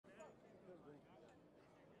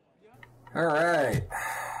Alright.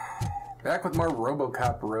 Back with more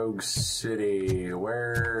RoboCop Rogue City.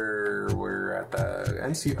 We're at the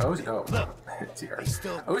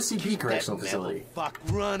OCP Correctional Facility. Fuck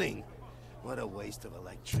running. What a waste of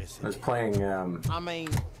electricity. I was playing I mean,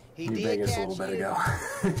 he New did Vegas a catch little bit you.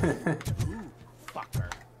 ago. Ooh,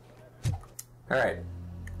 fucker. Alright.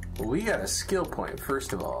 We got a skill point,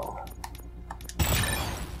 first of all.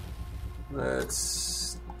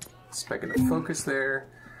 Let's spec into focus there.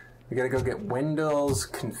 We gotta go get Wendell's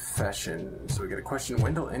confession. So we gotta question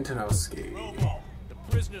Wendell Antonowski. Robo, the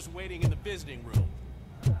prisoner's waiting in the visiting room.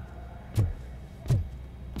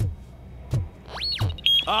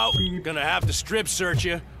 Oh, gonna have to strip search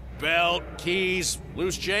you. Belt, keys,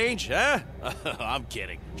 loose change, huh? I'm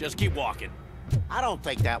kidding. Just keep walking. I don't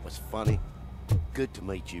think that was funny. Good to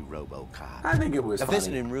meet you, RoboCop. I think it was The funny.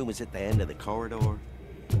 visiting room is at the end of the corridor.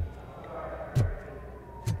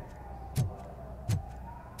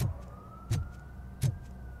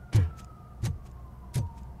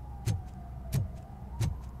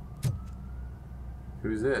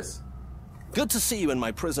 Who's this? Good to see you in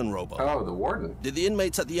my prison, Robo. Oh, the warden. Did the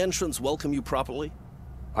inmates at the entrance welcome you properly?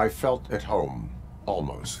 I felt at home,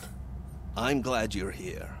 almost. I'm glad you're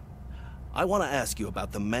here. I want to ask you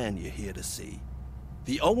about the man you're here to see.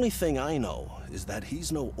 The only thing I know is that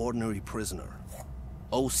he's no ordinary prisoner.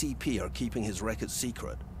 OCP are keeping his record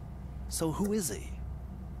secret. So who is he?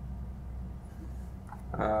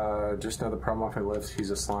 Just know the problem off my lips. He's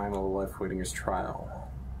a slime all life waiting his trial.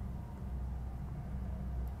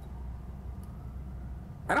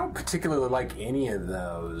 I don't particularly like any of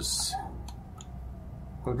those.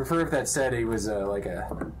 I would prefer if that said he was like a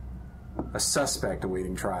suspect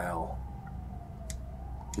awaiting trial.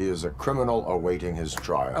 He is a criminal awaiting his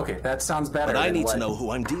trial. Okay, that sounds better. But I than need what- to know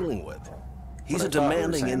who I'm dealing with. He's What a I thought we were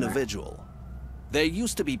demanding saying there. individual. There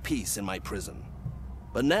used to be peace in my prison,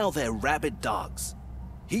 but now they're rabid dogs.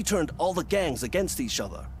 He turned all the gangs against each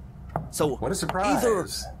other. So What a surprise. either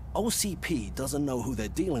OCP doesn't know who they're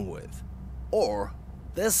dealing with, or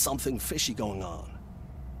there's something fishy going on.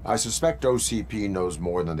 I suspect OCP knows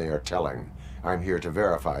more than they are telling. I'm here to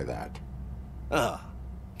verify that. Ah,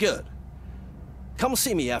 good. Come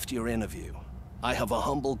see me after your interview. I have a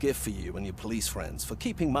humble gift for you and your police friends for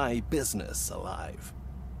keeping my business alive.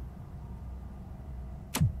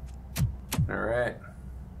 All right.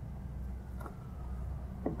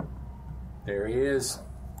 There he is.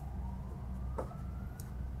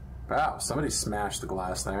 Wow, somebody smashed the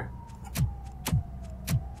glass there.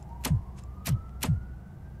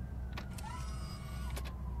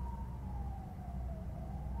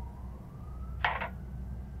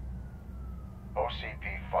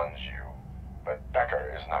 OCP funds you, but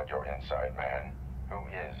Becker is not your inside man. Who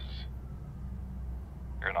is?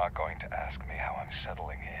 You're not going to ask me how I'm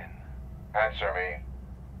settling in. Answer me.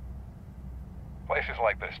 Places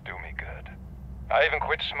like this do me good. I even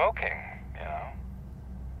quit smoking, you know.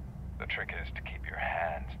 The trick is to keep your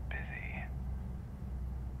hands busy.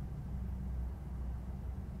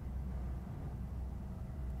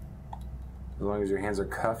 As long as your hands are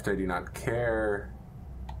cuffed, I do not care.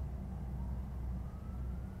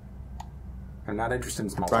 I'm not interested in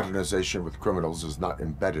small talk. Fraternization with criminals is not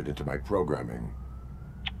embedded into my programming.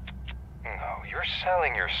 No, you're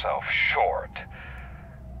selling yourself short,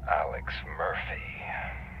 Alex Murphy.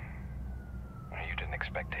 You didn't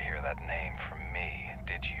expect to hear that name from me,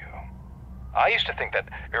 did you? I used to think that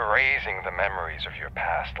erasing the memories of your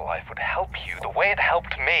past life would help you the way it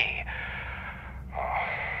helped me. Oh,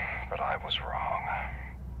 but I was wrong.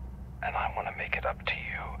 And I want to make it up to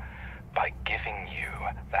you by giving you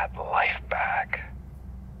that life back.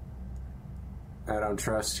 I don't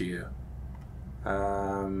trust you.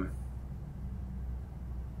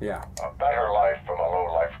 Yeah. A better life from a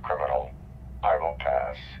low-life criminal. I will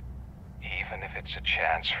pass. Even if it's a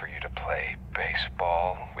chance for you to play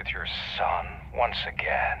baseball with your son once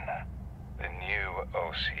again. The new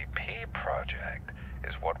OCP project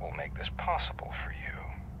is what will make this possible for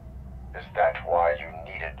you. Is that why you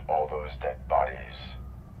needed all those dead bodies?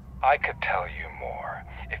 I could tell you more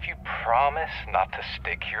if you promise not to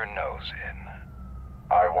stick your nose in.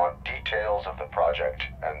 I want details of the project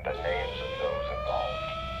and the names of those involved.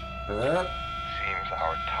 Seems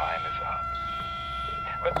our time is up.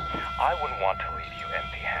 But I wouldn't want to leave you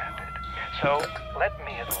empty-handed. So let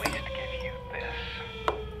me at least give you this.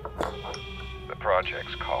 The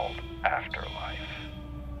project's called Afterlife.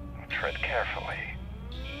 Tread carefully.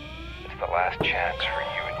 It's the last chance for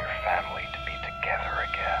you and your family to be together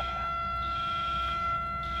again.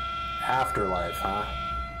 Afterlife, huh?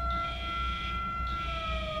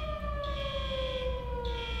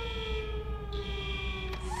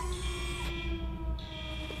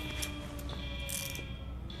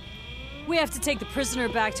 We have to take the prisoner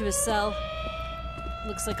back to his cell.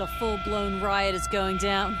 Looks like a full-blown riot is going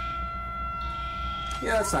down.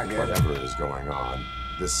 Yeah, that's not good. Whatever is going on,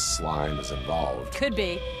 this slime is involved. Could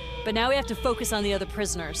be, but now we have to focus on the other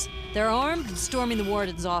prisoners. They're armed and storming the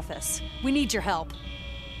warden's office. We need your help.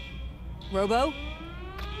 Robo?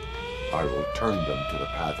 I will turn them to the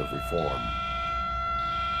path of reform.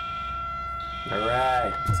 All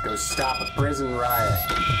right, let's go stop a prison riot.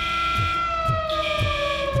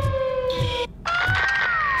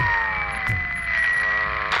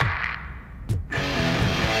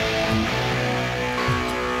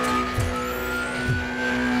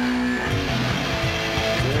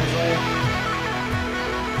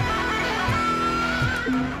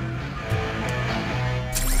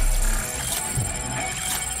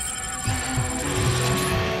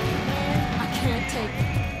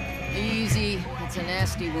 It's a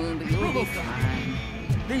nasty wound, but you'll be fine.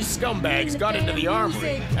 These scumbags got into the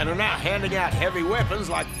armory and are now handing out heavy weapons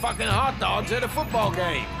like fucking hot dogs at a football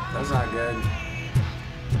game. That's not good.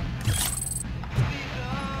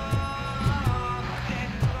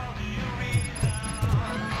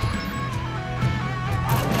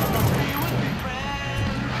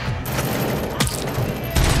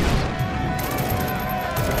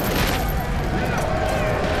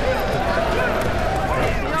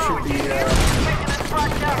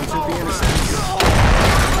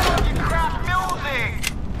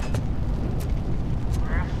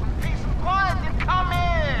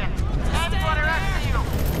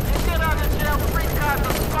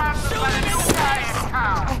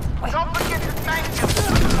 Don't forget to thank him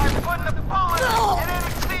by putting a bullet in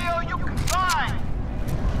any cell you can find.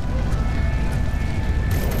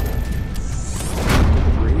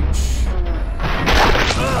 Reach.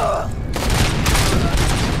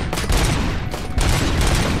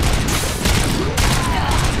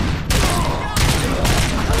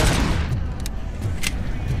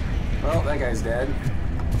 Well, that guy's dead.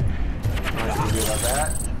 Nothing to do about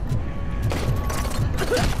that.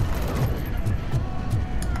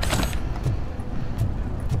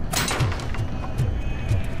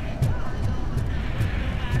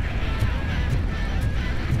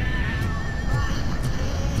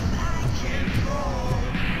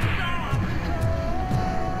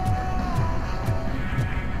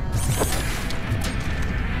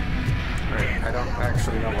 I don't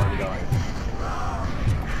actually know where I'm going.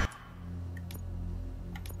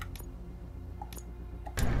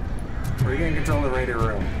 Regain control of the radio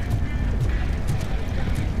room.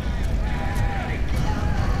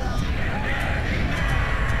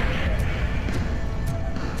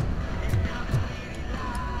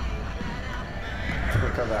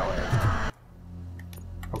 We'll go that way.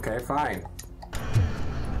 Okay, fine.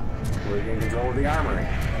 Regain control of the armory.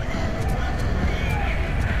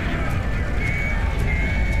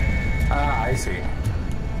 Ah, I see.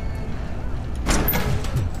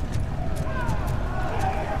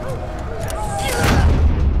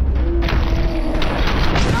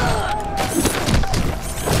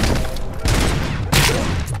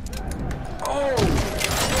 Oh!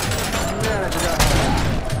 Man, I forgot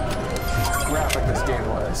how graphic this game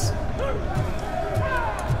was.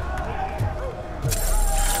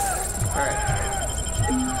 Alright.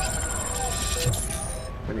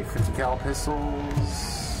 Any 50 cal pistols?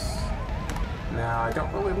 Now, I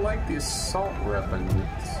don't really like the assault weapons.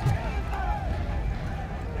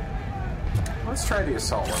 Let's try the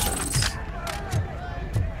assault weapons.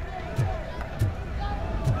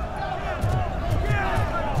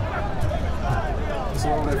 It's a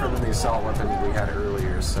little different than the assault weapons we had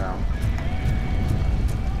earlier, so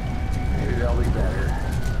maybe they'll be better.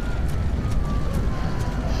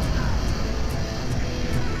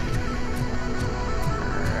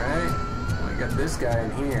 Alright, we got this guy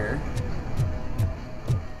in here.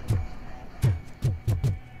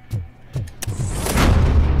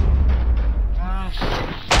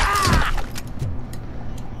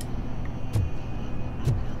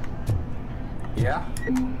 Yeah,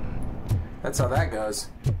 that's how that goes.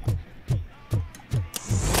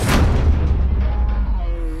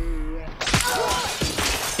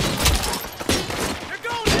 You're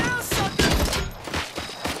going down, sucker!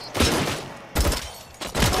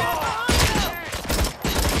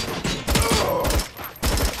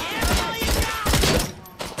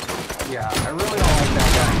 Yeah, I really don't like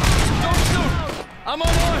that guy. Don't shoot! I'm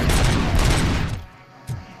unarmed!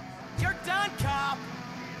 You're done, cop!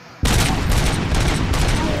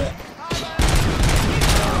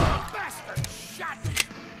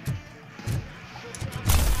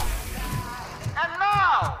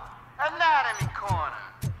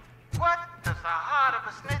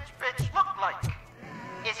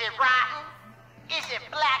 it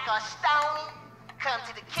black or stony? Come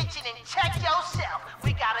to the kitchen and check yourself.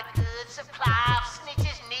 We got a good supply of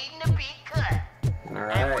snitches needing to be cut. All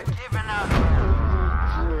right. Giving up.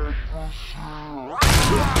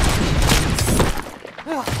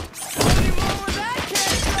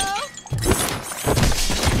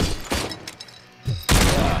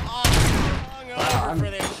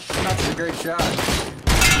 That's a great shot.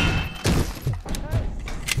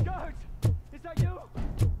 Guards! Is that you?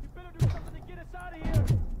 You better do something to get us out of here.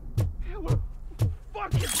 We're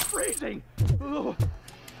fucking freezing. Ugh.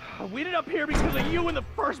 We ended up here because of you in the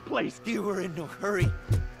first place. You were in no hurry.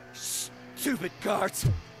 Stupid guards.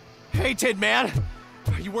 Hey, Tin Man.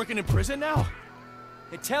 Are you working in prison now?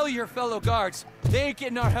 And tell your fellow guards, they ain't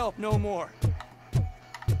getting our help no more.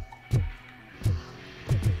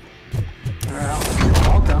 Well, you're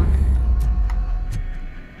welcome.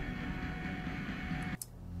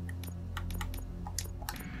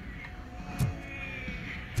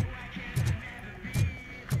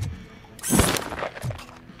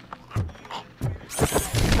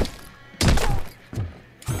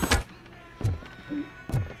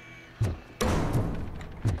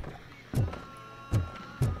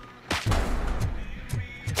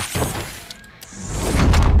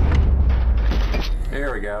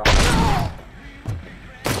 There we go.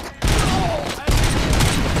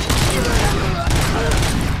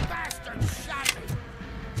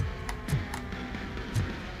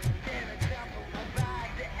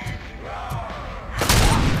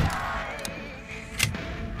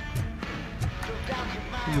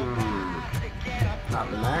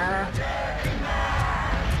 Nothing there.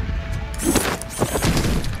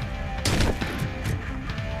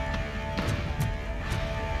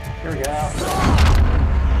 Here we go.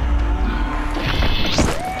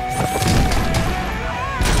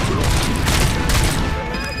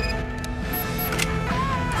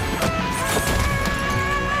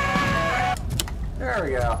 There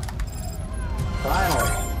we go. Finally,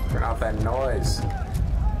 turn off that noise.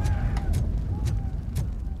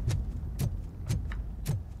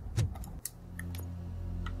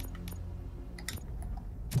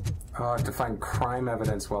 Oh, I have to find crime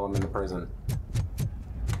evidence while I'm in the prison.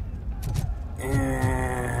 I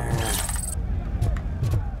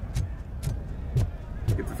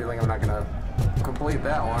get the feeling I'm not gonna complete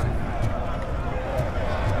that one.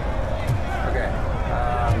 Okay.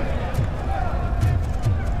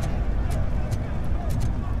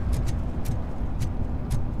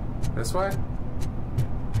 This way?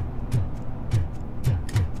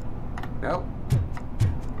 Nope.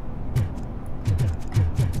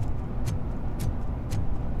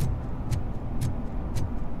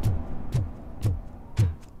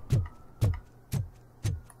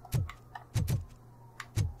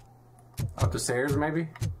 Up the stairs, maybe?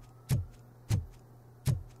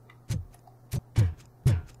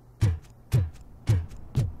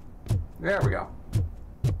 There we go.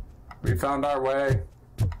 We found our way.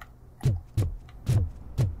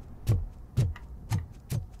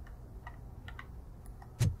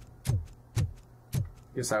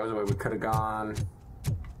 Guess that was the way we could have gone.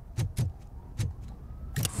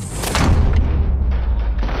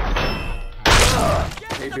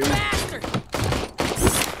 Hey, dude.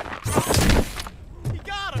 He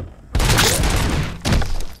got him.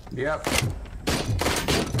 Yep.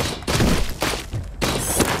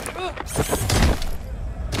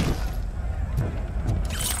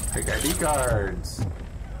 Take ID cards.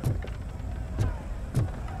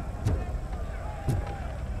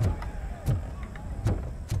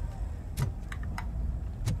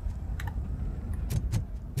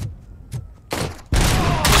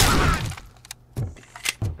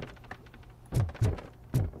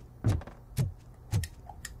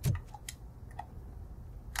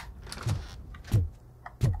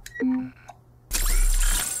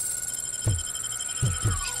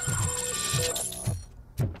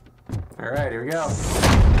 All right, here we go. All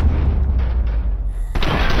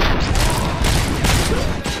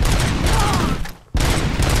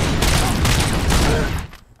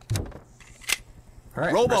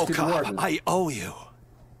right, RoboCop, I owe you.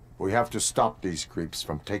 We have to stop these creeps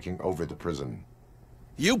from taking over the prison.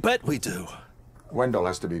 You bet we do. Wendell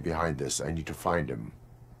has to be behind this. I need to find him.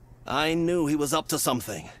 I knew he was up to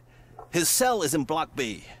something. His cell is in Block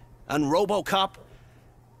B. And RoboCop,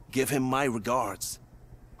 give him my regards.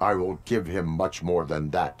 I will give him much more than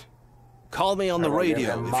that. Call me on the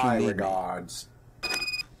radio if you need regards.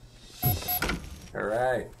 All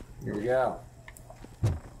right, here we go.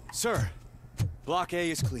 Sir, Block A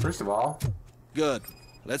is clear. First of all, Good.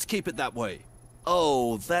 Let's keep it that way.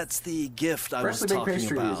 Oh, that's the gift I was freshly baked talking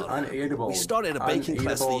pastry is about. unaidable. We started a baking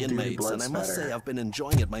class for the Unaidable due to inmates, blood and I must say spatter. I've been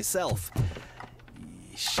enjoying it myself.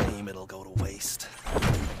 Shame it'll go to waste.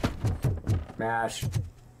 Mash.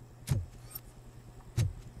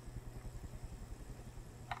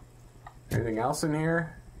 Anything else in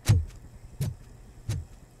here?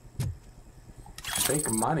 Fake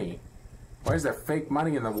money. Why is there fake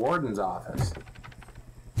money in the warden's office?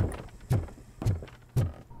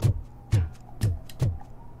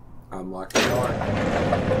 Unlock the door.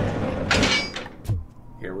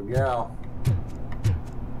 Here we go.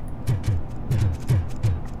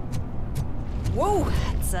 Whoa,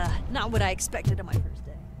 that's not what I expected on my first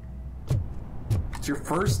day. It's your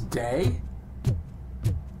first day?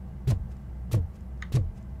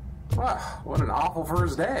 Wow, what an awful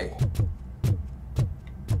first day.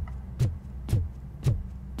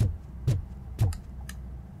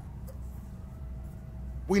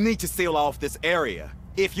 We need to seal off this area.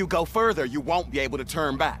 If you go further, you won't be able to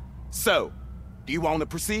turn back. So, do you want to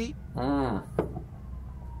proceed? I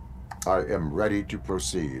am ready to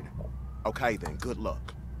proceed. Okay then, good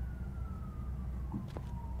luck.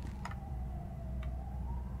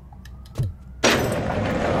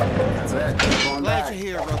 That's it. Going Glad back. you're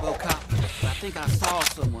here, RoboCop. I think I saw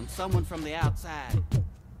someone from the outside.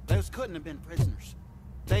 Those couldn't have been prisoners.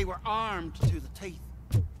 They were armed to the teeth.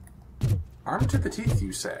 Armed to the teeth,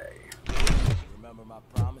 you say? Remember my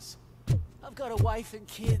promise? I've got a wife and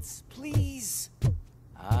kids, please.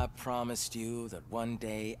 I promised you that one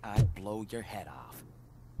day I'd blow your head off.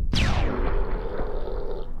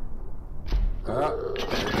 Oh,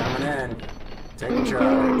 they're coming in. Taking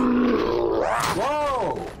charge.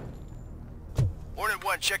 Whoa! Hornet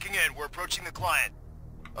 1 checking in. We're approaching the client.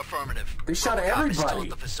 Affirmative. They shot RoboCop is still everybody. at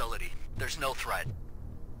the facility. There's no threat.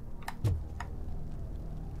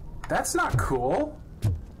 That's not cool.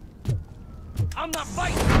 I'm not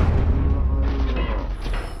fighting!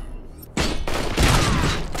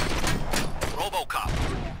 RoboCop.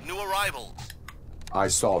 New arrivals. I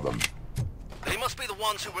saw them. They must be the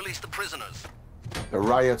ones who released the prisoners. The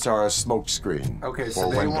riots are a smokescreen. Okay, so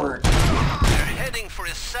for they Wendell. weren't. They're heading for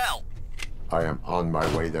his cell. I am on my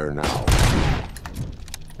way there now.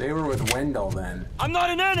 They were with Wendell then. I'm not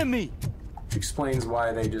an enemy! Which explains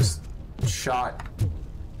why they just shot.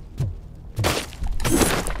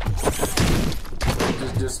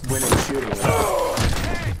 Just went in shooting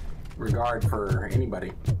without regard for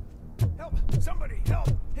anybody. Help! Somebody help!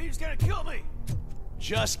 He's gonna kill me!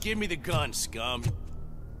 Just give me the gun, scum.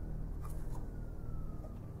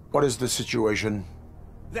 What is the situation?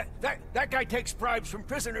 That guy takes bribes from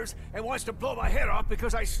prisoners and wants to blow my head off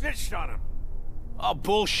because I snitched on him. Oh,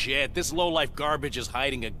 bullshit. This lowlife garbage is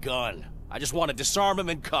hiding a gun. I just want to disarm him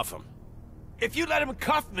and cuff him. If you let him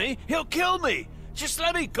cuff me, he'll kill me. Just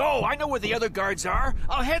let me go. I know where the other guards are.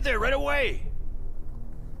 I'll head there right away.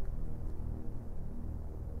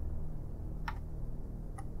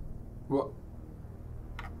 Well,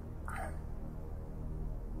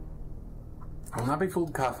 I will not be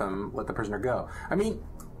fooled. Cuff him. Let the prisoner go. I mean,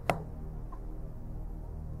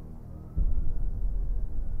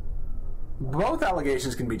 both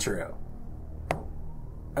allegations can be true.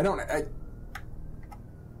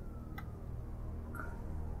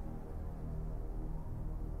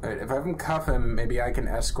 If I have him cuff him, maybe I can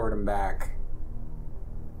escort him back.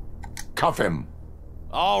 Cuff him.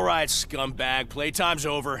 All right, scumbag. Playtime's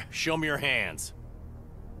over. Show me your hands.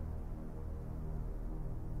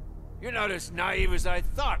 You're not as naive as I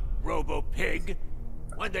thought, Robo-Pig.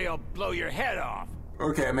 One day I'll blow your head off.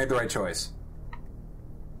 Okay, I made the right choice.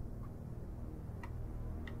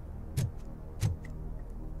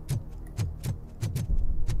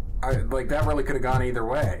 That really could have gone either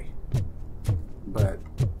way. But,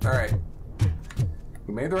 alright.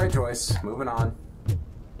 We made the right choice. Moving on.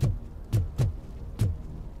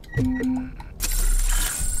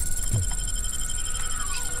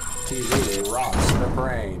 TV rocks the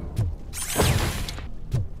brain.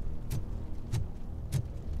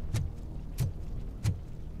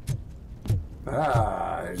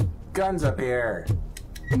 There's guns up here.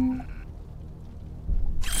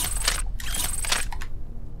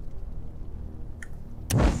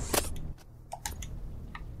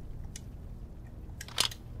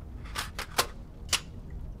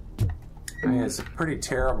 I mean, it's a pretty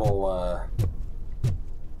terrible,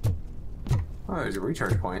 Oh, there's a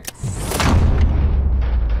recharge point.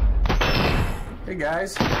 Hey,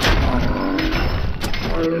 guys.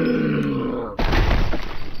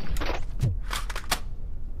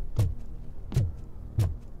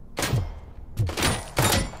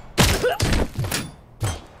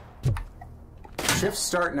 Shift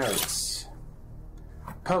start notes.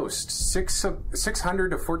 Post 600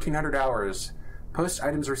 to 1400 hours Post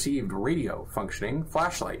items received: radio, functioning.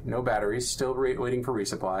 Flashlight, no batteries, still waiting for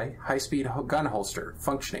resupply. High-speed gun holster,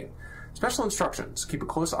 functioning. Special instructions: keep a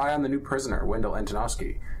close eye on the new prisoner, Wendell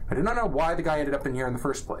Antonowski. I do not know why the guy ended up in here in the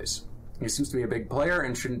first place. He seems to be a big player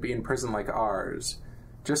and shouldn't be in prison like ours.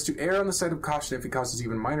 Just to err on the side of caution, if he causes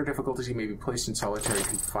even minor difficulties, he may be placed in solitary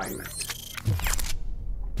confinement.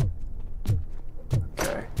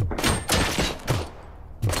 Okay.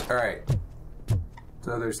 Alright.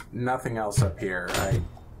 So there's nothing else up here. I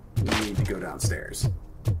need to go downstairs.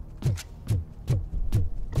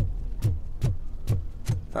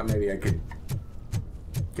 Thought maybe I could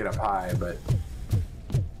get up high, but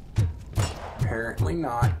apparently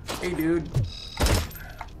not. Hey, dude.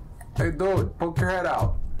 Hey, dude, poke your head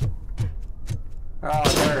out. Oh,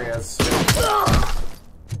 there he is.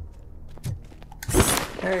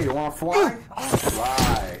 Hey, you want to fly?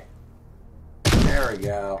 Fly. There we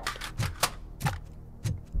go.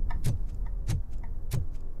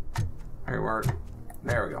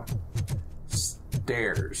 There we go.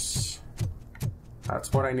 Stairs.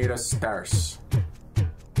 That's what I need, a stairs.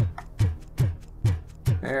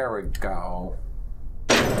 There we go.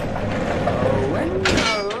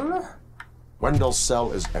 Wendell! Wendell's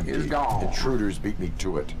cell is empty. He's gone. Intruders beat me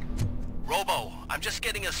to it. Robo, I'm just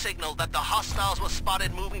getting a signal that the hostiles were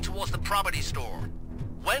spotted moving towards the property store.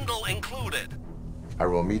 Wendell included. I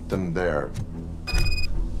will meet them there.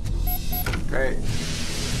 Great.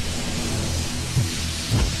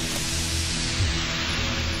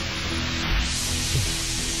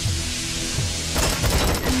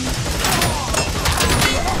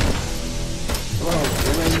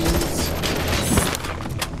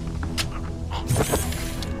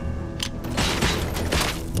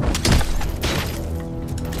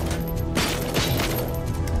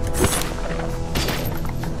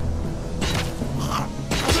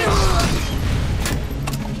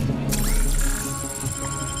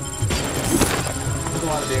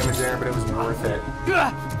 But it was worth it.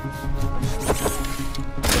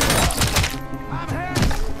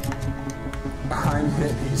 I'm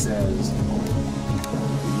hit, he says.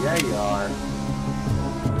 Yeah, you are.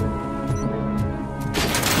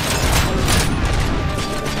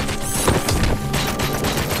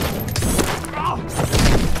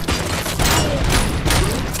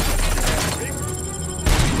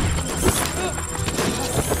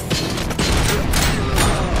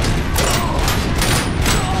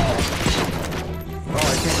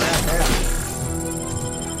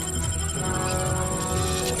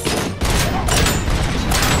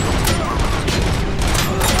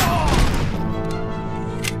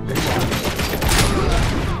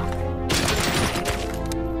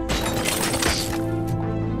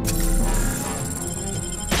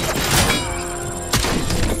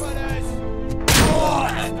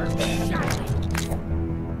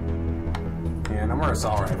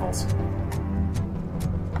 Assault rifles.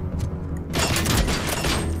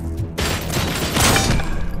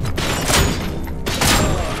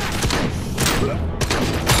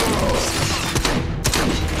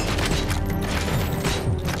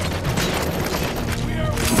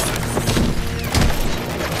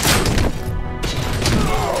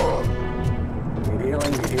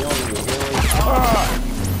 Healing.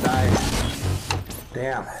 Nice.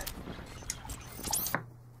 Damn.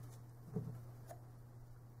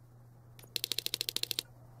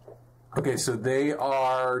 Okay, so they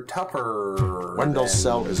are tougher. Wendell's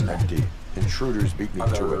cell is empty. Intruders beat me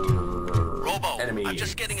to it. Robo, enemies. I'm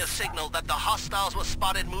just getting a signal that the hostiles were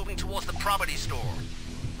spotted moving towards the property store.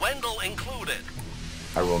 Wendell included.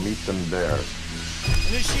 I will meet them there.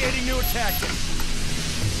 Initiating new tactic.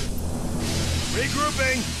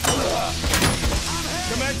 Regrouping.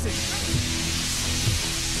 Commencing.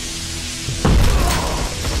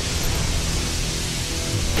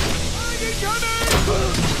 Incoming!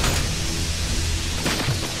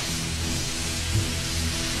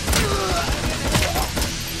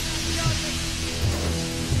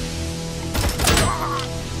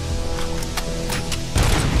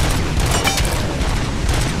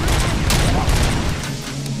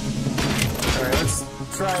 Alright, let's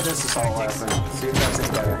try this assault weapon. See if that's any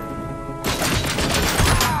better.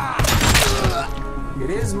 It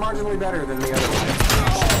is marginally better than the other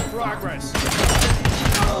one. Progress.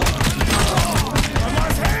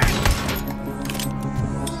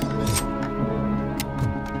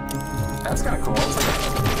 That's kind of cool. It's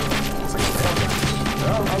like a tailgun.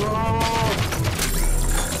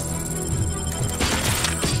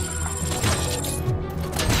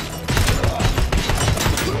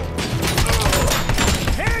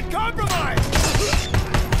 Hand compromise.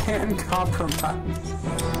 Hand compromise.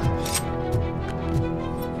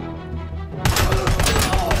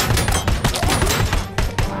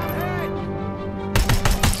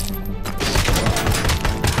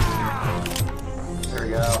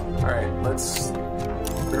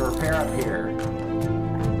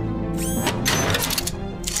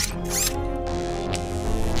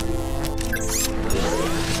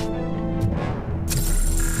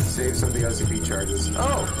 some of the OCP charges.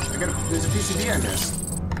 Oh, there's a PCB I missed.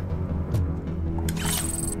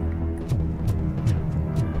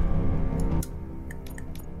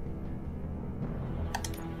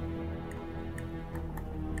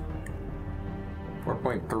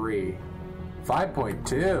 .3,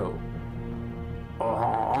 5.2.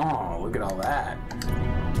 Oh, look at all that.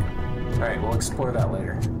 Alright, we'll explore that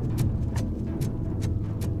later.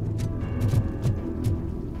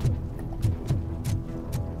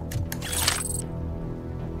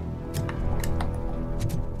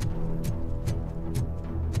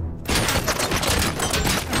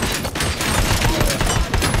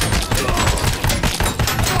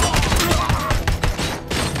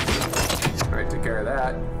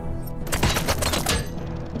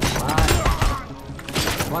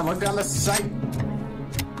 Look down the sight.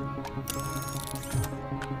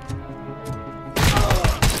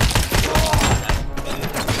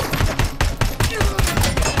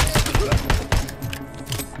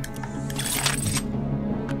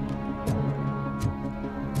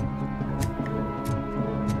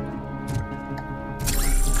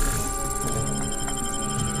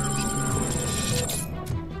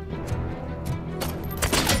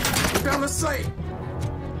 Look down the sight.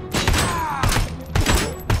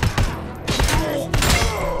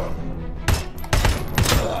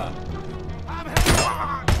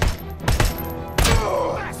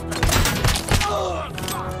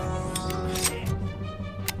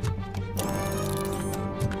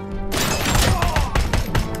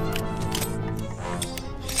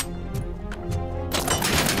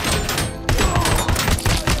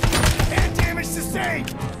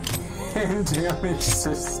 Damage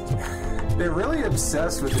system. They're really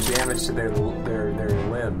obsessed with the damage to their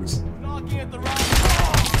limbs.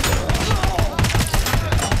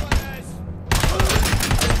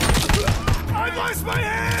 I lost my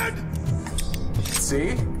hand!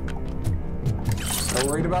 See? So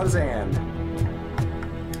worried about his hand.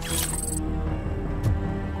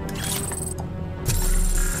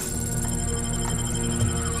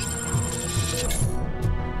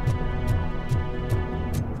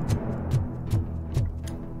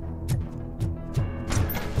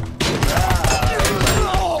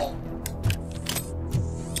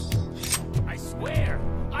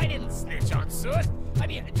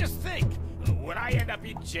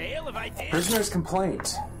 Jail if I did? Prisoner's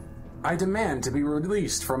complaint. I demand to be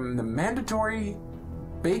released from the mandatory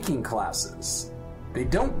baking classes. They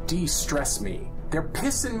don't de-stress me. They're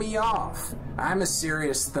pissing me off. I'm a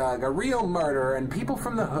serious thug, a real murderer, and people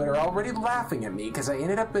from the hood are already laughing at me because I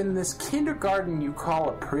ended up in this kindergarten you call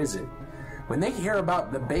a prison. When they hear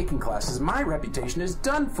about the baking classes, my reputation is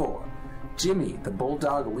done for. Jimmy, the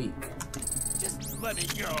Bulldog Leak. Just let me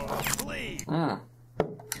go, please.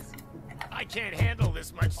 I can't handle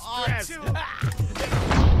this much stress. Come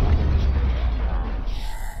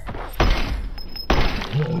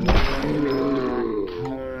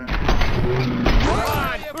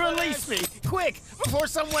on, release me, quick, before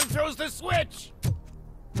someone throws the switch.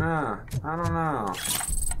 I don't know.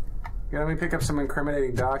 You gotta let me pick up some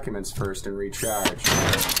incriminating documents first and recharge.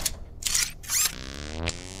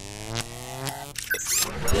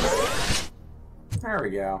 There we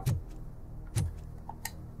go.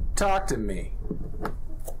 Talk to me.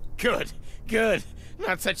 Good, good.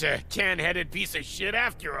 Not such a can-headed piece of shit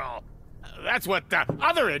after all. That's what the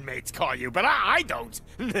other inmates call you, but I don't.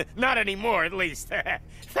 Not anymore, at least.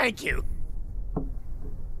 Thank you.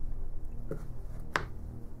 You're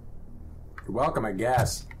welcome, I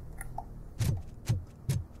guess.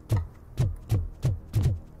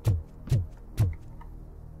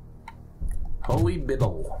 Holy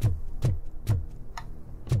Biddle.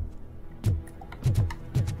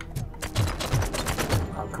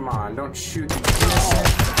 Oh, come on, don't shoot the innocent.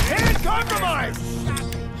 Hand compromise!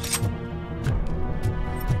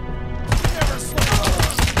 Never slow.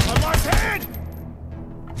 I lost hand!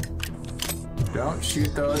 Don't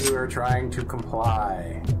shoot those who are trying to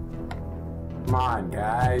comply. Come on,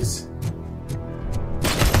 guys.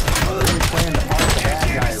 We're really playing the part of the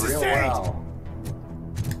bad guy real well.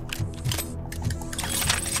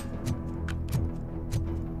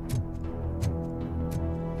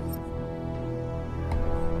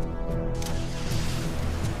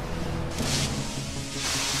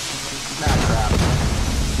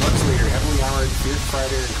 Fierce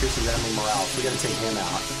fighter increases enemy morale, so we gotta take him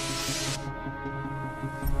out.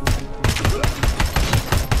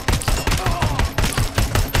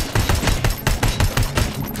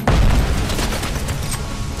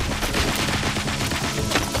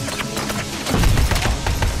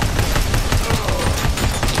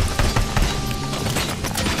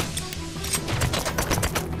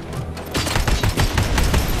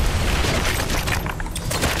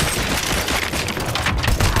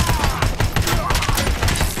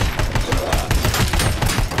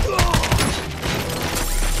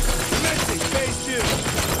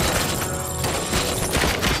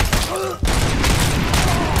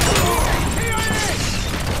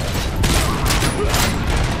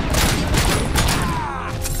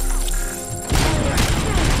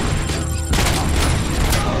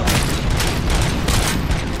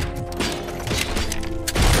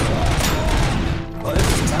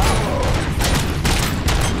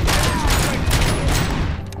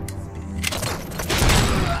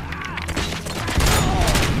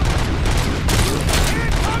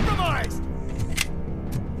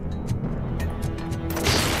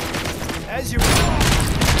 As you...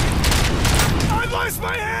 I lost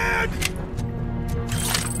my hand!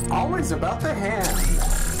 Always about the hand.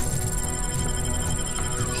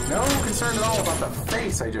 No concern at all about the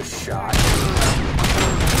face I just shot.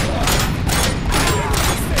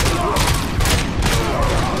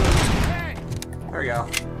 There we go.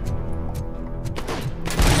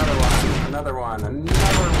 Another one.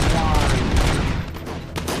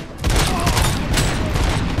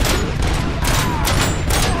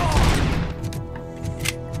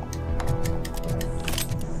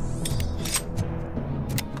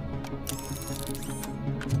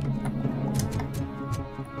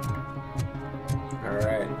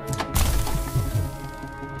 Alright.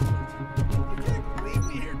 You can't leave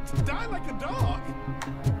me here to die like a dog.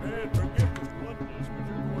 Man, forget the bloodless,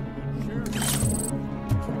 but you're going to get shared.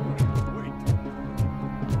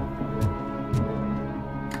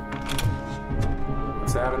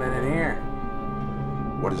 What's happening in here?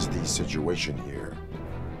 What is the situation here?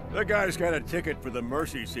 The guy's got a ticket for the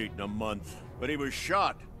mercy seat in a month, but he was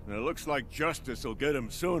shot, and it looks like justice will get him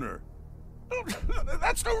sooner.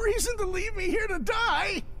 That's no reason to leave me here to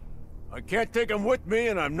die! I can't take him with me,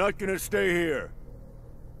 and I'm not gonna stay here.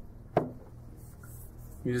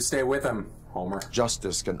 You just stay with him, Homer.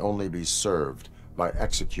 Justice can only be served by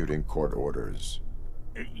executing court orders.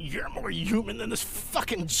 You're more human than this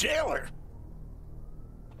fucking jailer!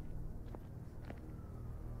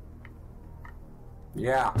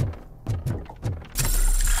 Yeah.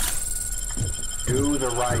 Do the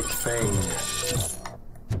right thing.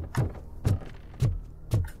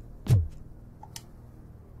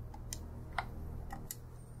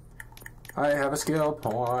 I have a skill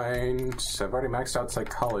point. I've already maxed out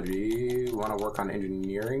psychology. Want to work on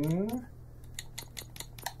engineering?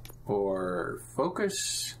 Or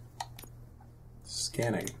focus?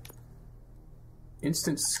 Scanning.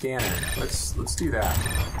 Instant scanning. Let's do that.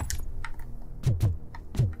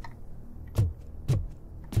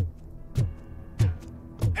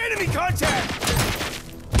 Enemy contact!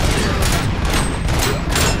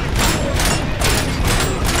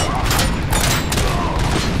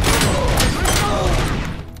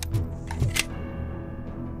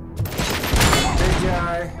 Big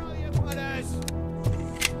guy.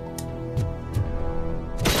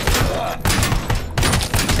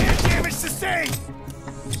 Damage sustained!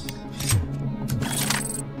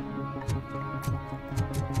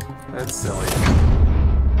 That's silly.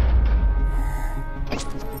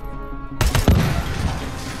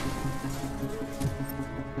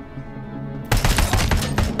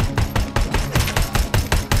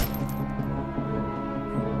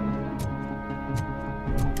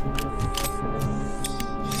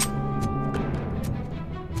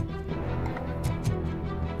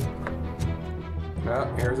 Oh,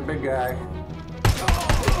 here's a big guy.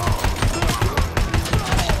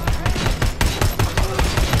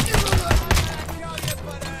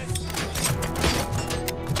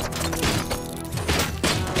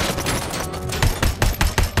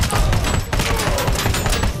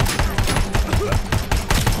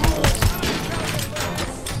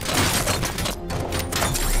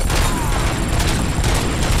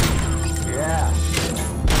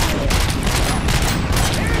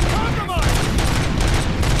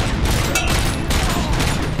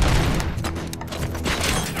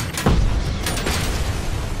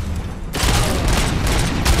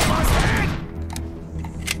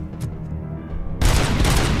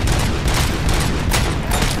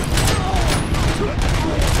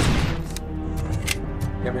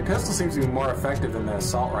 Yeah, my pistol seems to be more effective than the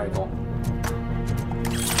assault rifle.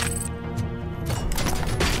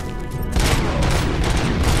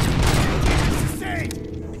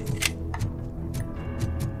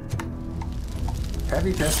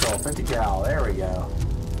 Heavy pistol, 50 cal, there we go.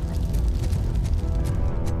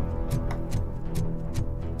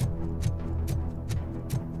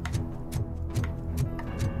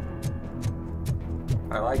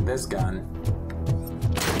 I like this gun.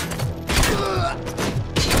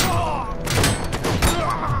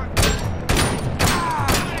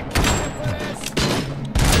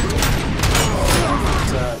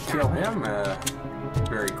 Kill him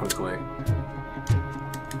very quickly.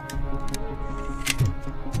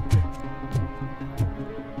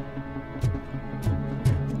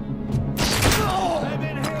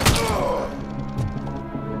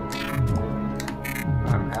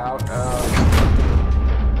 I'm out of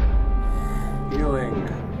healing.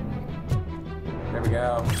 There we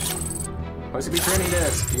go. OCP training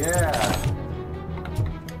disc, yeah.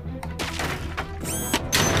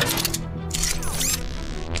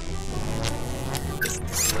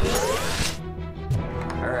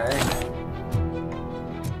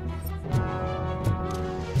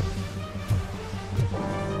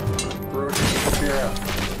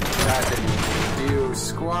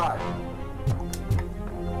 squad.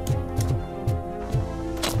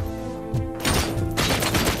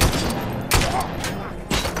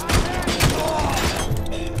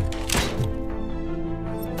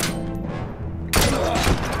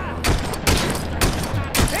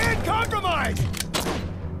 And compromise!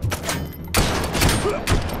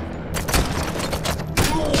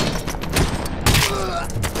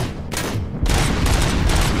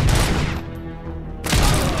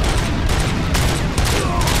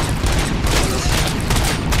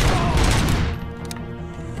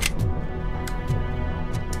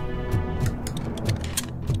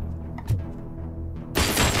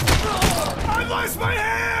 I lost my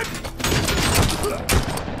hand!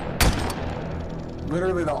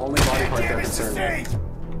 Literally the only body part that concerns me.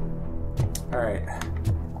 Alright.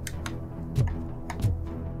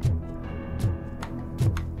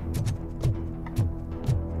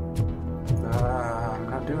 I'm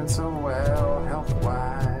not doing so well,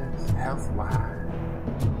 health-wise, health-wise.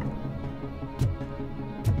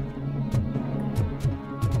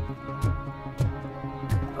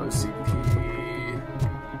 OCP.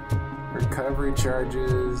 Recovery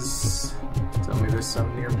charges. Tell me there's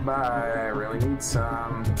some nearby. I really need some.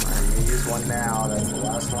 I'm gonna use one now. That's the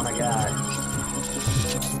last one I got.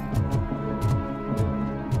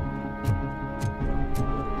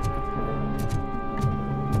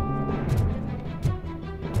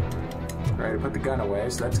 Ready to put the gun away,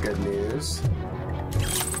 so that's good news.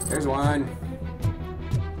 There's one.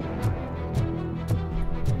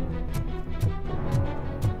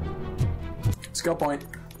 Skill point.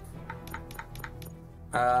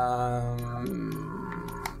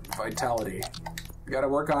 Vitality. Gotta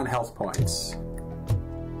work on health points.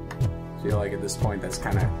 Feel like at this point that's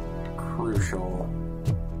kind of crucial.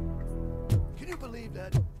 Can you believe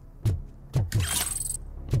that?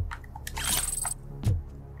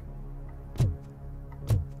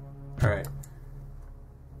 Alright.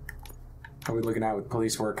 How are we looking at with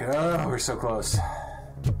police work? Oh, we're so close.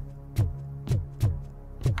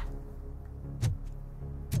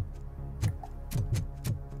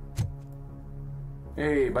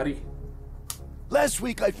 Hey, buddy. Last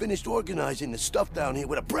week I finished organizing the stuff down here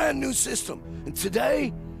with a brand new system. And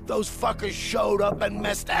today, those fuckers showed up and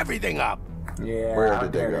messed everything up. Yeah. Where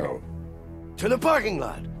did they go? To the parking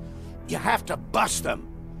lot. You have to bust them.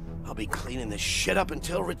 I'll be cleaning this shit up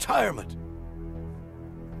until retirement.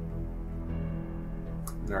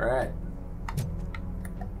 Alright.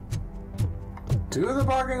 To the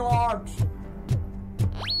parking lot!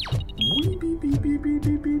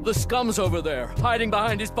 The scum's over there, hiding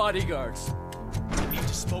behind his bodyguards. We need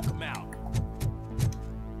to smoke him out.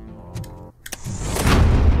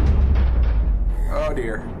 Oh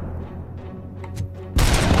dear.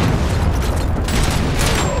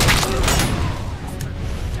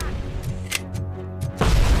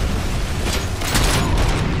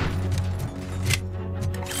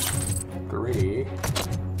 Three.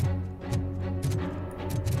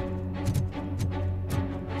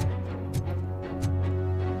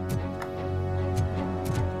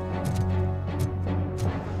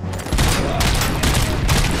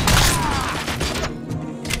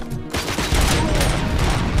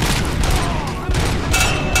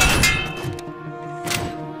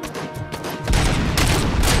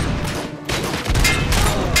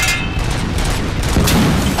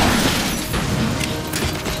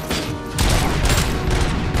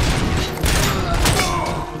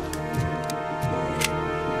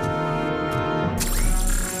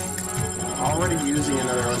 Already using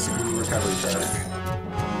another OCP recovery charge.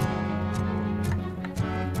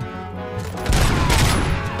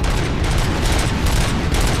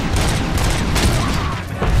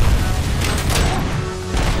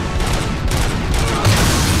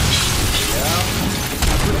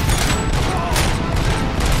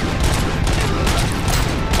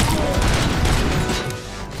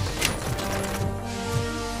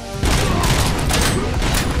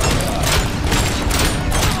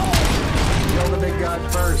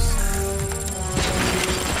 First.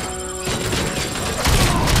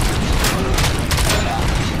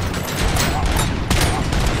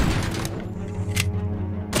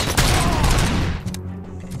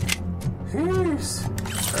 Jeez.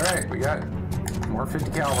 Alright, we got more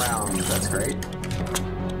 50 cal rounds. That's great.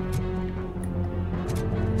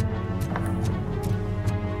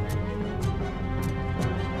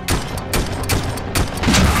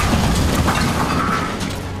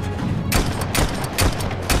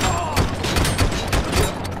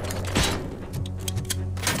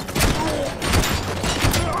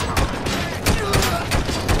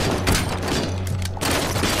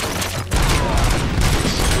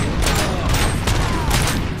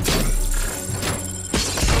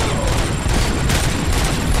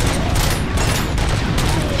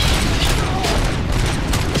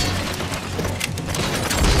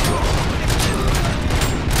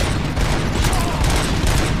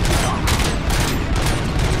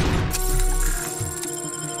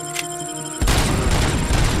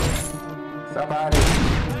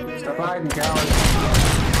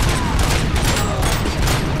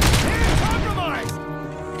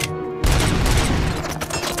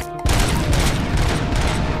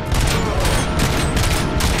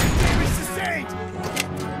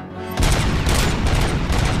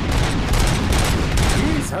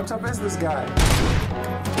 How tough is this guy?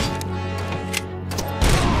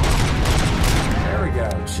 There we go.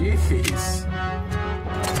 Jeez.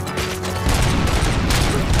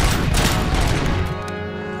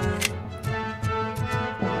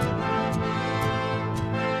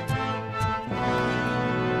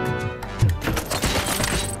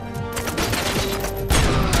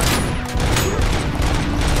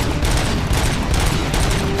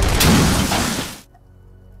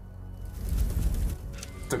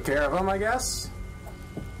 Took care of him, I guess.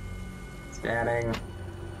 Scanning.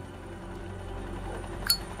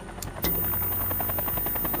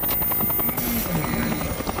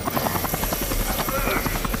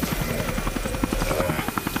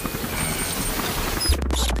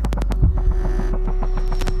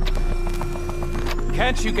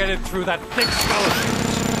 Can't you get it through that thick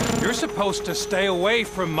skeleton? You're supposed to stay away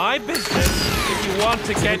from my business if you want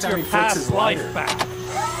to get your past life back.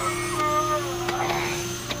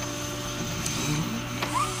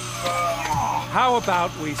 How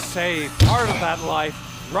about we save part of that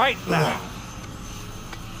life right now?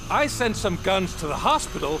 I sent some guns to the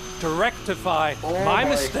hospital to rectify my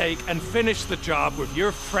mistake and finish the job with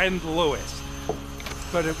your friend Lewis.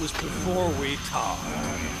 But it was before we talked.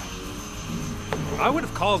 I would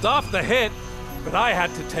have called off the hit, but I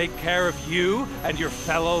had to take care of you and your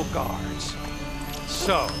fellow guards.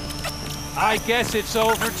 So, I guess it's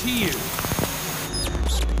over to you.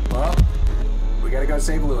 Well, we gotta go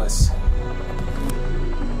save Lewis.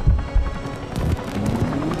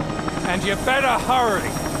 And you better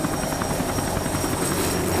hurry.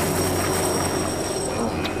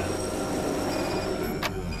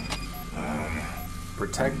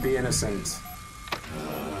 Protect the innocent.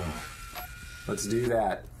 Let's do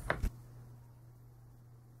that.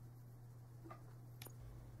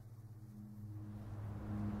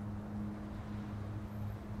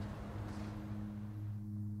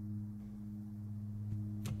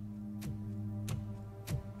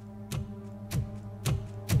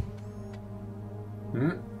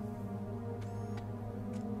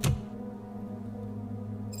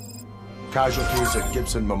 Casualties at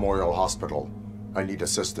Gibson Memorial Hospital. I need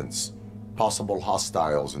assistance. Possible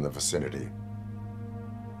hostiles in the vicinity.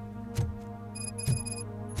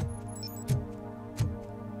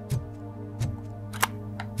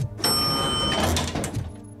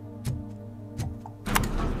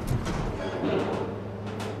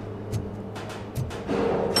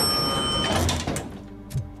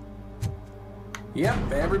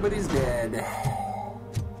 Yep, everybody's dead.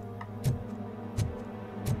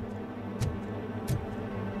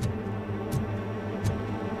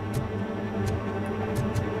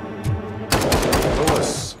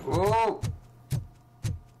 Lewis. Whoa.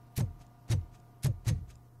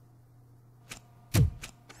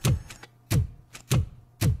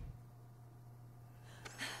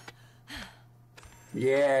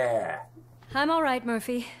 Yeah. I'm all right,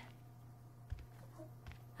 Murphy.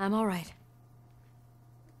 I'm all right.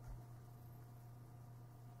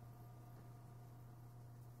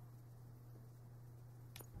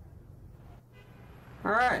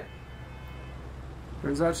 All right.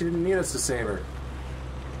 Turns out she didn't need us to save her.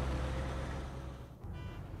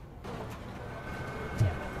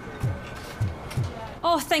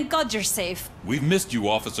 Oh, thank God you're safe. We've missed you,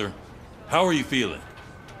 officer. How are you feeling?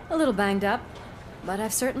 A little banged up, but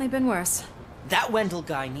I've certainly been worse. That Wendell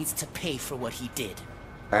guy needs to pay for what he did.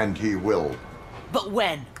 And he will. But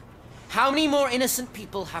when? How many more innocent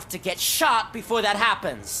people have to get shot before that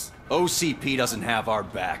happens? OCP doesn't have our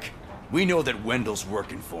back. We know that Wendell's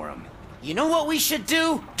working for him. You know what we should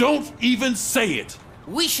do? Don't even say it!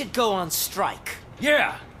 We should go on strike.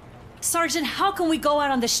 Yeah! Sergeant, how can we go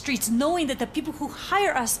out on the streets knowing that the people who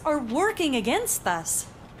hire us are working against us?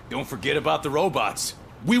 Don't forget about the robots.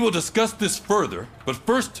 We will discuss this further, but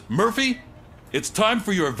first, Murphy, it's time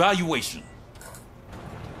for your evaluation.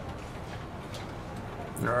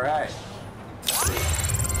 All right.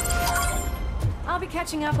 I'll be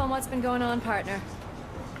catching up on what's been going on, partner.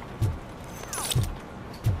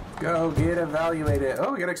 Go get evaluated.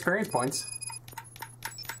 Oh, we got experience points.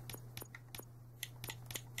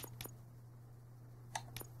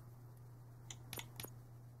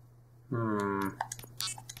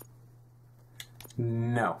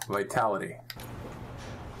 No. Vitality.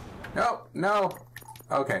 No, no.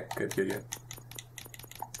 Okay, good, good, good.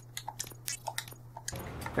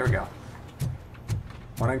 There we go.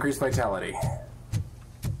 Want to increase vitality.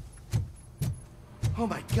 Oh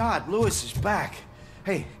my God, Lewis is back.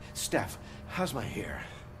 Hey, Steph, how's my hair?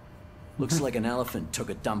 Looks like an elephant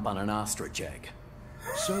took a dump on an ostrich egg.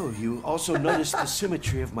 So, you also noticed the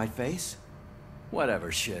symmetry of my face?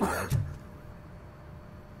 Whatever, shithead.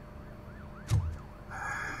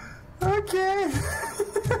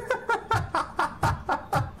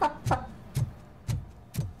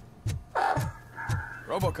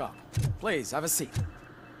 Please, have a seat.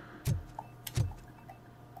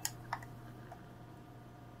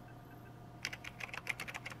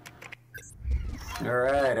 All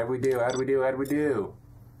right, how'd we do? How'd we do? How'd we do?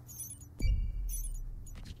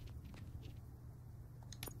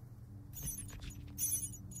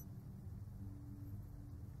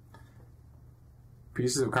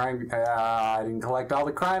 Pieces of crime. I didn't collect all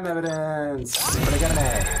the crime evidence, but I got an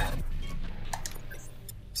A.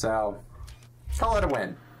 So, call it a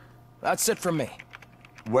win. That's it from me.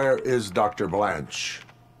 Where is Dr. Blanche?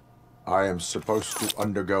 I am supposed to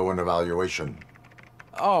undergo an evaluation.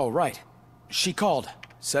 Oh, right. She called.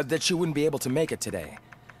 Said that she wouldn't be able to make it today.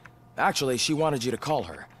 Actually, she wanted you to call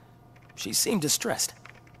her. She seemed distressed.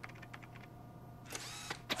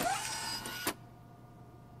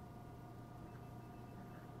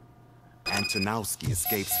 Antonowski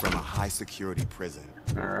escapes from a high-security prison.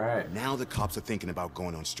 All right. Now the cops are thinking about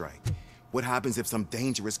going on strike. What happens if some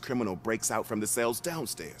dangerous criminal breaks out from the cells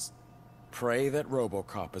downstairs? Pray that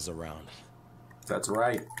RoboCop is around. That's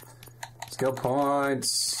right. Skill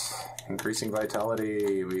points. Increasing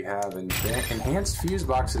vitality. We have enhanced fuse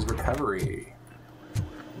boxes recovery.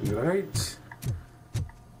 Right.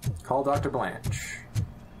 Call Dr. Blanche.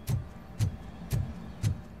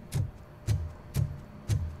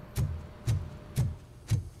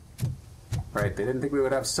 Right, they didn't think we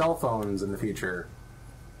would have cell phones in the future.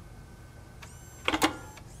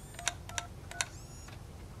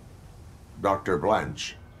 Dr.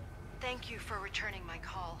 Blanche. Thank you for returning my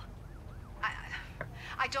call.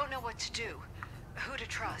 I don't know what to do. Who to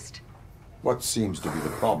trust. What seems to be the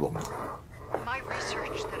problem? My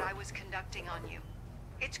research that I was conducting on you.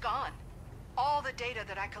 It's gone. All the data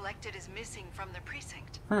that I collected is missing from the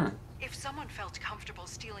precinct. If someone felt comfortable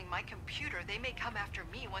stealing my computer, they may come after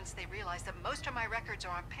me once they realize that most of my records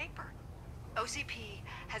are on paper. OCP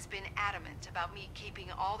has been adamant about me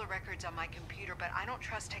keeping all the records on my computer, but I don't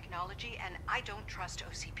trust technology and I don't trust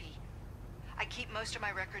OCP. I keep most of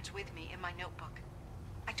my records with me in my notebook.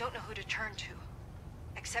 I don't know who to turn to,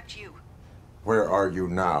 except you. Where are you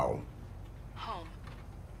now? Home.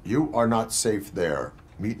 You are not safe there.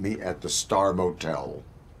 Meet me at the Star Motel.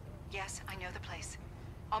 Yes, I know the place.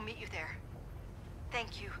 I'll meet you there.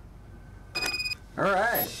 Thank you. All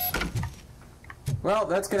right. Well,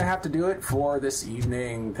 that's going to have to do it for this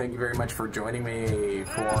evening. Thank you very much for joining me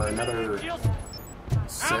for another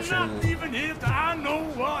session. I'm not leaving here till I know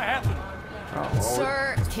what happened. Oh, well,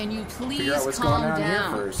 Sir, can you please figure out what's calm going on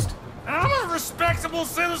down? here first. I'm a respectable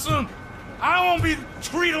citizen. I won't be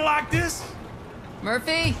treated like this.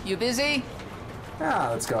 Murphy, you busy? Yeah,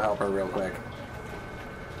 let's go help her real quick.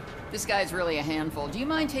 This guy's really a handful. Do you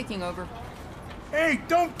mind taking over? Hey,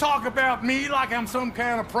 don't talk about me like I'm some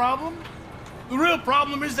kind of problem. The real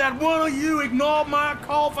problem is that one of you ignored my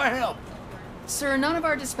call for help. Sir, none of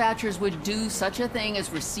our dispatchers would do such a thing as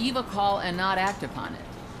receive a call and not act upon it.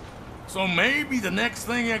 So maybe the next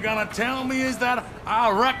thing you're gonna tell me is that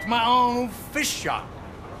I wrecked my own fish shop.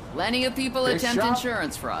 Plenty of people Fish attempt shop?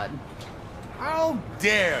 insurance fraud. How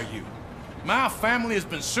dare you? My family has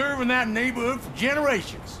been serving that neighborhood for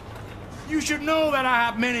generations. You should know that I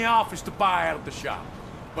have many offers to buy out of the shop.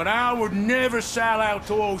 But I would never sell out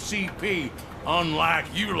to OCP, unlike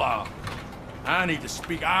you lot. I need to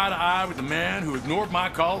speak eye to eye with the man who ignored my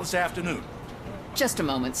call this afternoon. Just a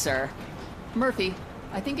moment, sir. Murphy,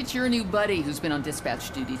 I think it's your new buddy who's been on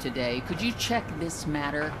dispatch duty today. Could you check this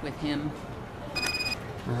matter with him?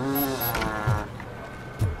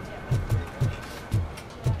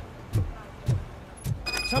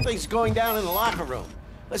 Something's going down in the locker room.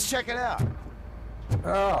 Let's check it out.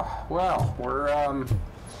 Oh, well, we're,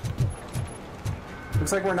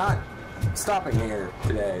 looks like we're not stopping here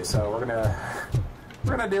today, so we're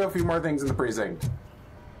gonna do a few more things in the precinct.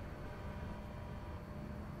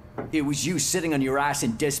 It was you sitting on your ass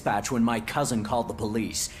in dispatch when my cousin called the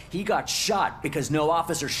police. He got shot because no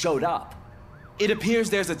officer showed up. It appears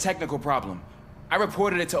there's a technical problem. I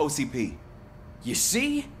reported it to OCP. You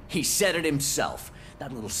see? He said it himself.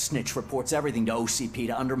 That little snitch reports everything to OCP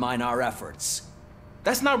to undermine our efforts.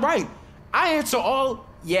 That's not right. I answer all...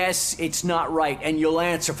 Yes, it's not right, and you'll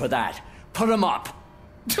answer for that. Put him up.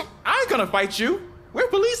 I ain't gonna fight you. We're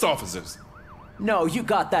police officers. No, you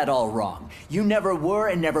got that all wrong. You never were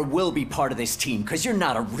and never will be part of this team, because you're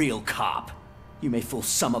not a real cop. You may fool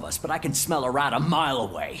some of us, but I can smell a rat a mile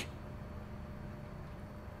away.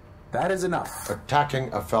 That is enough.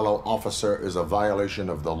 Attacking a fellow officer is a violation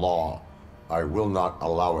of the law. I will not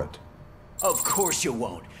allow it. Of course you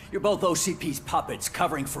won't. You're both OCP's puppets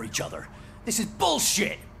covering for each other. This is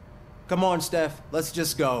bullshit! Come on, Steph. Let's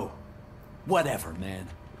just go. Whatever, man.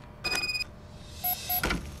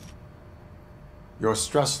 Your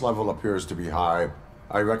stress level appears to be high.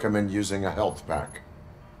 I recommend using a health pack.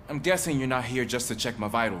 I'm guessing you're not here just to check my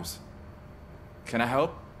vitals. Can I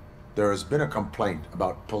help? There has been a complaint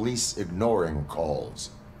about police ignoring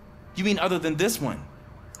calls. You mean other than this one?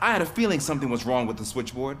 I had a feeling something was wrong with the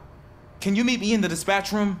switchboard. Can you meet me in the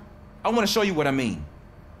dispatch room? I want to show you what I mean.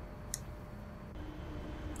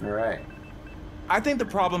 All right. I think the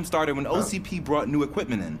problem started when OCP brought new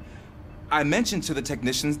equipment in. I mentioned to the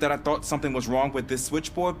technicians that I thought something was wrong with this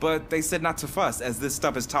switchboard, but they said not to fuss, as this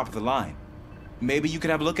stuff is top of the line. Maybe you could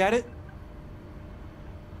have a look at it?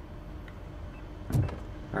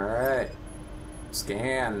 Alright.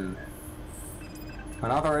 Scan.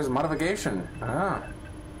 Unauthorized modification. Ah.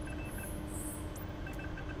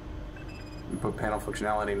 Input panel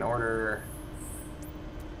functionality in order.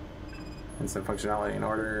 Instant functionality in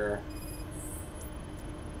order.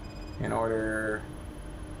 In order.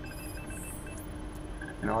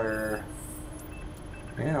 In order.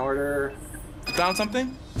 In order. Found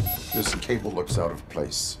something? This cable looks out of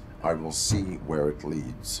place. I will see where it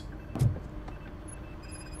leads.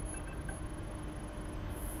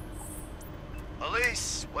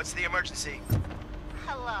 Elise, what's the emergency?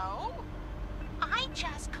 Hello? I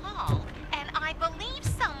just called, and I believe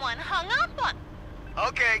someone hung up on...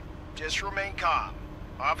 Okay, just remain calm.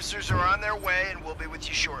 Officers are on their way, and we'll be with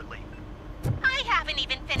you shortly. I haven't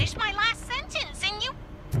even finished my last sentence, and you...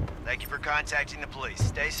 Thank you for contacting the police.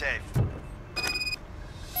 Stay safe.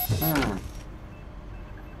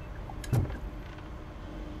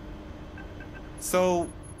 So,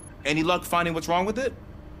 any luck finding what's wrong with it?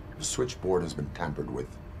 The switchboard has been tampered with.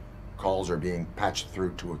 Calls are being patched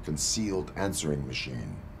through to a concealed answering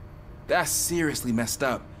machine. That's seriously messed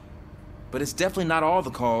up. But it's definitely not all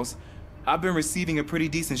the calls. I've been receiving a pretty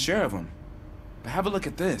decent share of them. But have a look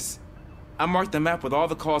at this. I marked the map with all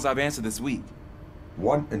the calls I've answered this week.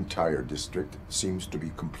 One entire district seems to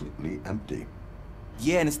be completely empty.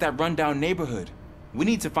 Yeah, and it's that rundown neighborhood. We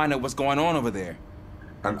need to find out what's going on over there.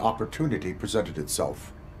 An opportunity presented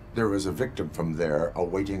itself. There is a victim from there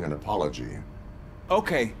awaiting an apology.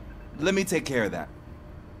 Okay, let me take care of that.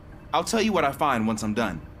 I'll tell you what I find once I'm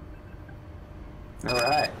done. All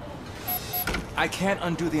right. I can't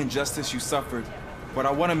undo the injustice you suffered, but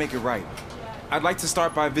I want to make it right. I'd like to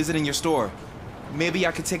start by visiting your store. Maybe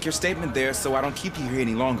I could take your statement there so I don't keep you here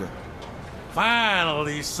any longer.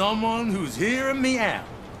 Finally, someone who's hearing me out.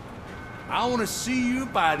 I want to see you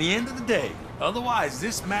by the end of the day. Otherwise,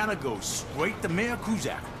 this matter goes straight to Mayor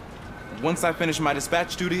Kuzak. Once I finish my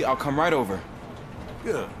dispatch duty, I'll come right over.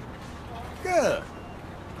 Good. Good.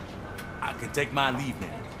 I can take my leave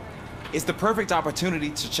now. It's the perfect opportunity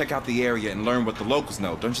to check out the area and learn what the locals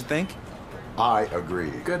know, don't you think? I agree.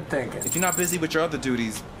 Good thinking. If you're not busy with your other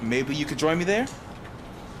duties, maybe you could join me there?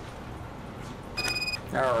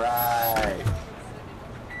 All right.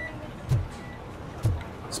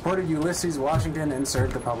 Supported Ulysses Washington and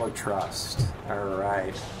served the public trust. All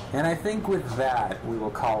right. And I think with that, we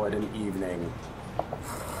will call it an evening.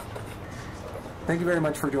 Thank you very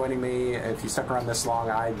much for joining me. If you stuck around this long,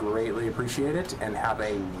 I greatly appreciate it, and have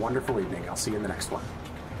a wonderful evening. I'll see you in the next one.